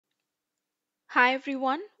Hi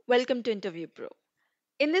everyone, welcome to InterviewPro.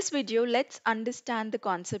 In this video, let's understand the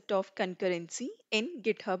concept of concurrency in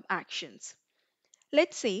GitHub Actions.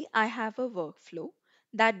 Let's say I have a workflow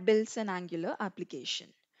that builds an Angular application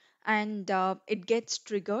and it gets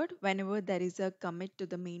triggered whenever there is a commit to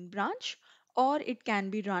the main branch or it can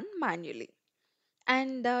be run manually.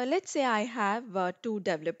 And let's say I have two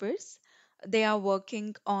developers. They are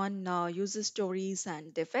working on user stories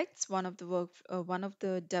and defects. One of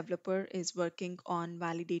the developer is working on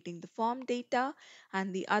validating the form data,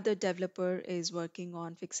 and the other developer is working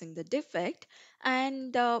on fixing the defect.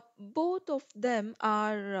 And both of them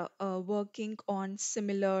are working on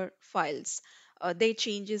similar files. Their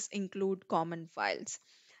changes include common files.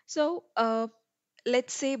 So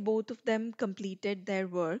let's say both of them completed their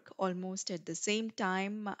work almost at the same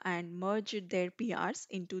time and merged their PRs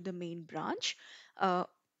into the main branch uh,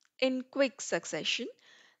 in quick succession.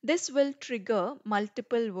 This will trigger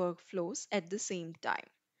multiple workflows at the same time,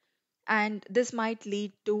 and this might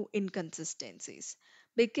lead to inconsistencies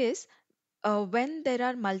because when there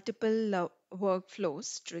are multiple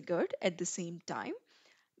workflows triggered at the same time,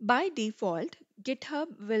 by default,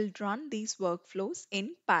 GitHub will run these workflows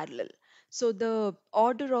in parallel. So the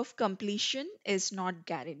order of completion is not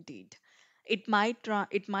guaranteed. It might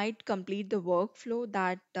complete the workflow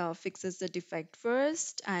that fixes the defect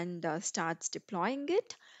first and starts deploying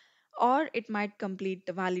it, or it might complete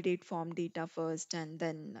the validate form data first and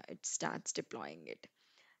then it starts deploying it.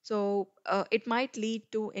 So it might lead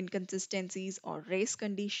to inconsistencies or race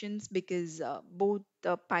conditions because both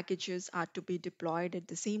the packages are to be deployed at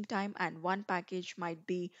the same time, and one package might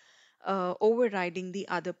be overriding the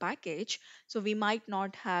other package. So we might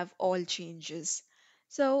not have all changes.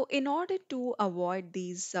 So in order to avoid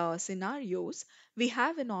these scenarios, we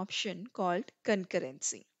have an option called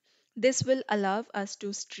concurrency. This will allow us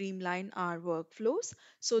to streamline our workflows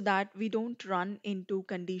so that we don't run into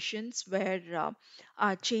conditions where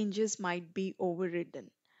our changes might be overridden.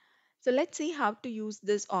 So let's see how to use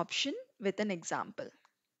this option with an example.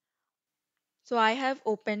 So I have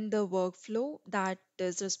opened the workflow that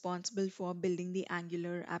is responsible for building the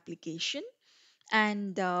Angular application,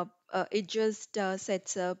 and it just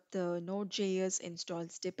sets up the Node.js,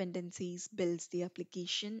 installs dependencies, builds the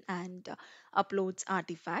application, and uploads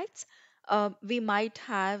artifacts. We might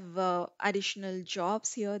have additional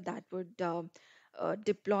jobs here that would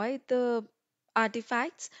deploy the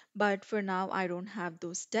artifacts, but for now I don't have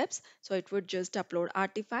those steps, so it would just upload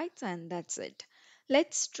artifacts and that's it.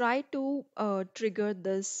 Let's try to trigger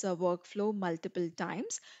this workflow multiple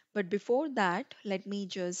times, but before that, let me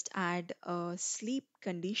just add a sleep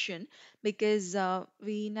condition because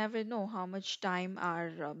we never know how much time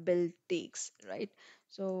our build takes, right?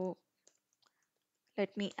 So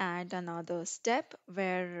let me add another step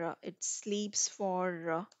where it sleeps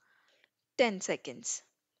for 10 seconds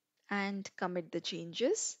and commit the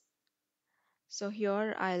changes. So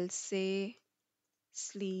here I'll say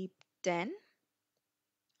sleep 10.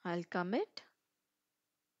 I'll commit.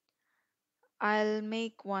 I'll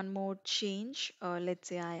make one more change. Let's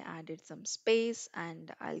say I added some space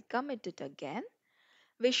and I'll commit it again.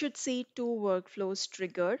 We should see two workflows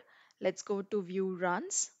triggered. Let's go to view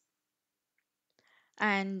runs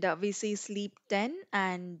and we see sleep 10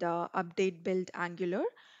 and update build Angular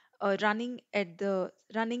running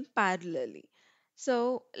parallelly.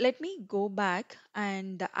 So let me go back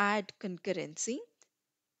and add concurrency.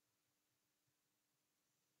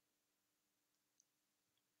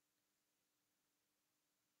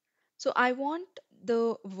 So I want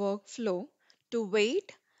the workflow to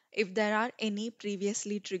wait if there are any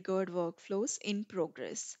previously triggered workflows in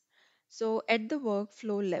progress. So at the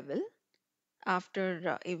workflow level,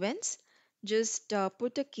 after events, just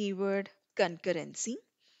put a keyword concurrency,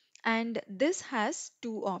 and this has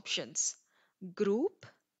two options: group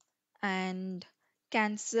and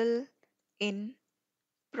cancel in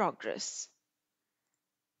progress.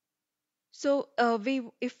 So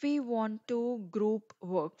if we want to group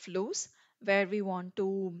workflows where we want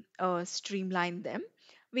to streamline them,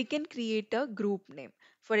 we can create a group name.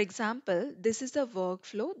 For example, this is a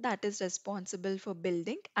workflow that is responsible for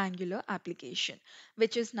building Angular application,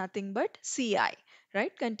 which is nothing but CI,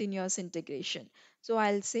 right? Continuous integration. So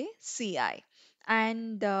I'll say CI.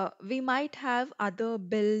 And we might have other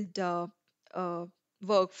build uh,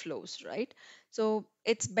 workflows, right? So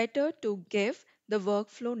it's better to give the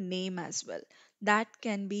workflow name as well. That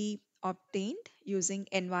can be obtained using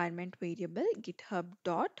environment variable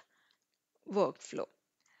github.workflow.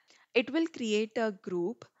 It will create a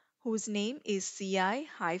group whose name is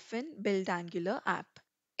ci-build Angular app.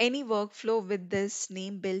 Any workflow with this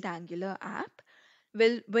name build Angular app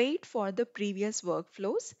will wait for the previous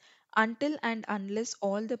workflows until and unless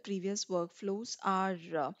all the previous workflows are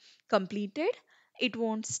completed, it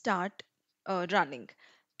won't start running.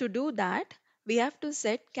 To do that, we have to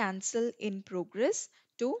set cancel in progress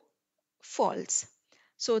to false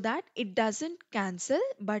so that it doesn't cancel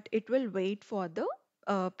but it will wait for the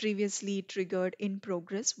previously triggered in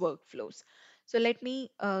progress workflows. So let me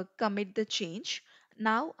commit the change.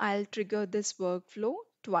 Now I'll trigger this workflow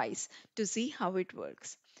twice to see how it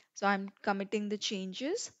works. So I'm committing the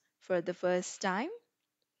changes for the first time.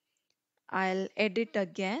 I'll edit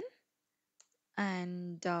again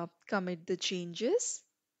and commit the changes.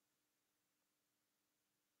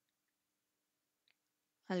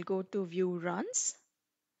 I'll go to view runs.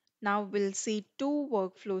 Now we'll see two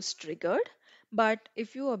workflows triggered. But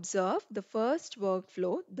if you observe the first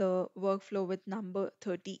workflow, the workflow with number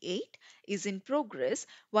 38 is in progress,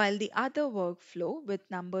 while the other workflow with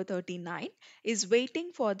number 39 is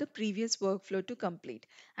waiting for the previous workflow to complete.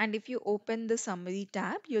 And if you open the summary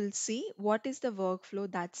tab, you'll see what is the workflow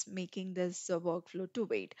that's making this workflow to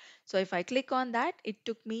wait. So if I click on that, it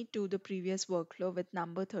took me to the previous workflow with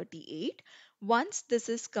number 38. Once this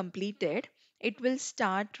is completed, it will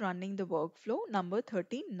start running the workflow number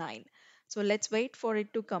 39. So let's wait for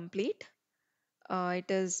it to complete.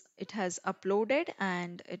 It has uploaded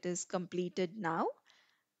and it is completed now.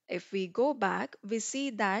 If we go back, we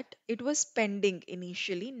see that it was pending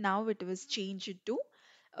initially. Now it was changed to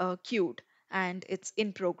queued and it's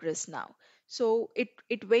in progress now. So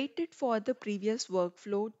it waited for the previous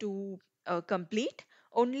workflow to complete.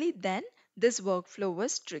 Only then this workflow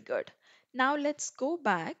was triggered. Now let's go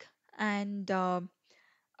back and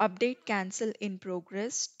update cancel in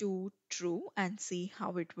progress to true and see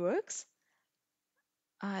how it works.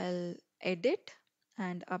 I'll edit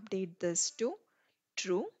and update this to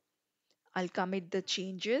true. I'll commit the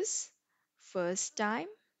changes first time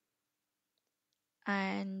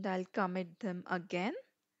and I'll commit them again.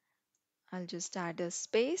 I'll just add a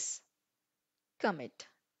space, commit.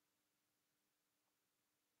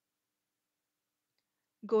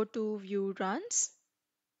 Go to view runs.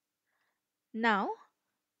 Now,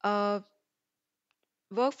 uh,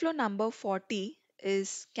 workflow number 40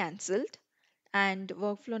 is cancelled and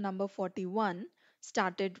workflow number 41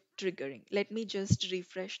 started triggering. Let me just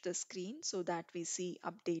refresh the screen so that we see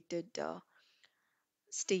updated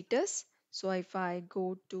status. So if I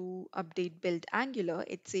go to update build Angular,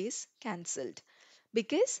 it says cancelled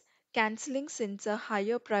because cancelling since a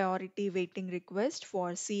higher priority waiting request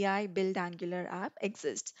for CI build Angular app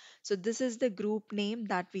exists. So this is the group name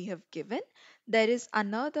that we have given. There is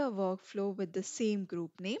another workflow with the same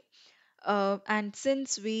group name. And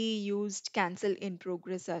since we used cancel in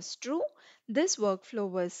progress as true, this workflow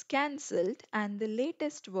was cancelled and the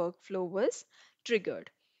latest workflow was triggered.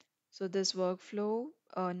 So this workflow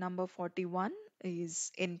number 41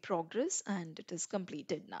 is in progress and it is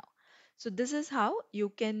completed now. So this is how you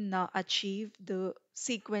can achieve the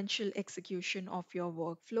sequential execution of your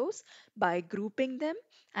workflows by grouping them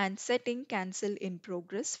and setting cancel in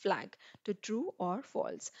progress flag to true or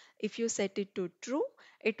false. If you set it to true,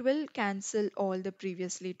 it will cancel all the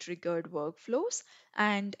previously triggered workflows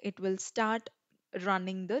and it will start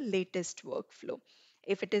running the latest workflow.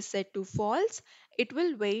 If it is set to false, it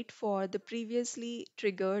will wait for the previously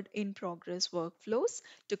triggered in progress workflows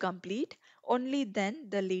to complete. Only then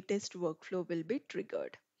the latest workflow will be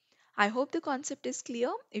triggered. I hope the concept is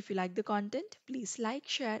clear. If you like the content, please like,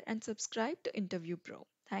 share, and subscribe to Interview Pro.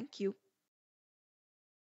 Thank you.